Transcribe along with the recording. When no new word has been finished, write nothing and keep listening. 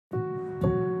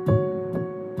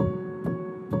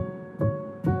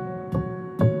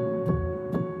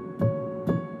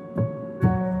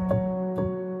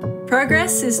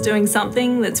Progress is doing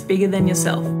something that's bigger than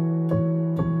yourself.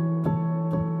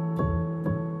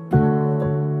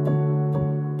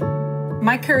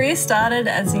 My career started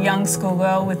as a young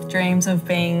schoolgirl with dreams of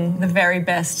being the very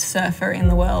best surfer in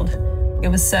the world. It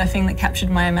was surfing that captured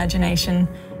my imagination,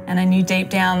 and I knew deep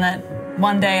down that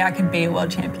one day I could be a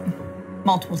world champion,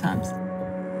 multiple times.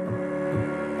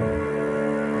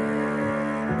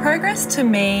 Progress to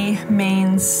me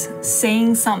means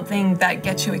seeing something that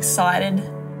gets you excited,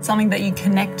 something that you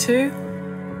connect to,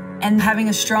 and having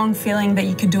a strong feeling that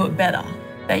you could do it better,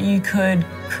 that you could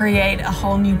create a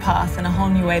whole new path and a whole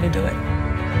new way to do it.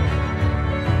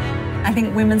 I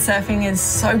think women's surfing is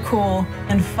so cool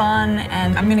and fun,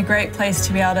 and I'm in a great place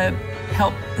to be able to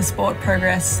help the sport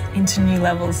progress into new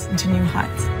levels, into new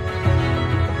heights.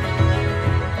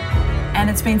 And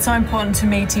it's been so important to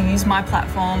me to use my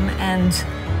platform and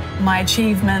my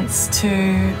achievements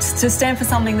to stand for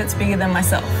something that's bigger than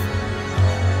myself.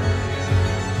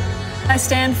 I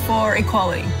stand for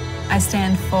equality. I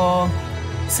stand for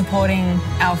supporting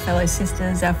our fellow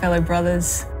sisters, our fellow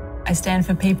brothers. I stand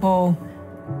for people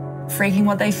freaking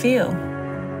what they feel.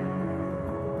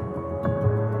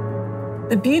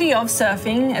 The beauty of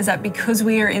surfing is that because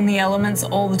we are in the elements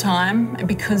all the time, and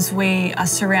because we are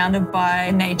surrounded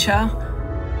by nature,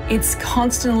 it's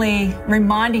constantly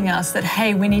reminding us that,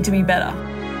 hey, we need to be better.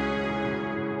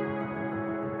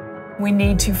 We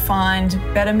need to find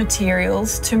better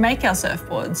materials to make our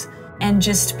surfboards and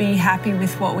just be happy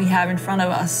with what we have in front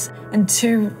of us, and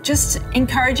to just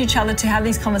encourage each other to have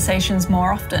these conversations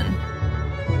more often.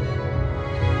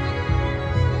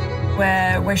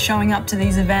 Where we're showing up to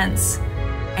these events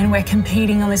and we're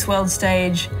competing on this world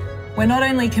stage. We're not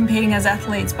only competing as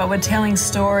athletes, but we're telling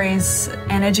stories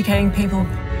and educating people.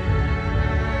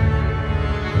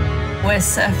 We're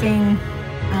surfing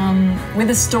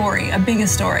with a story, a bigger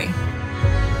story.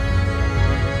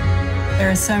 There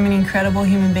are so many incredible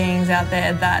human beings out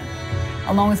there that,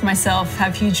 along with myself,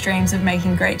 have huge dreams of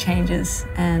making great changes.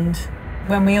 And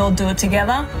when we all do it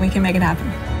together, we can make it happen.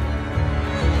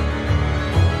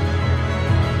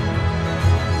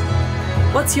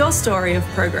 What's your story of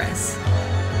progress?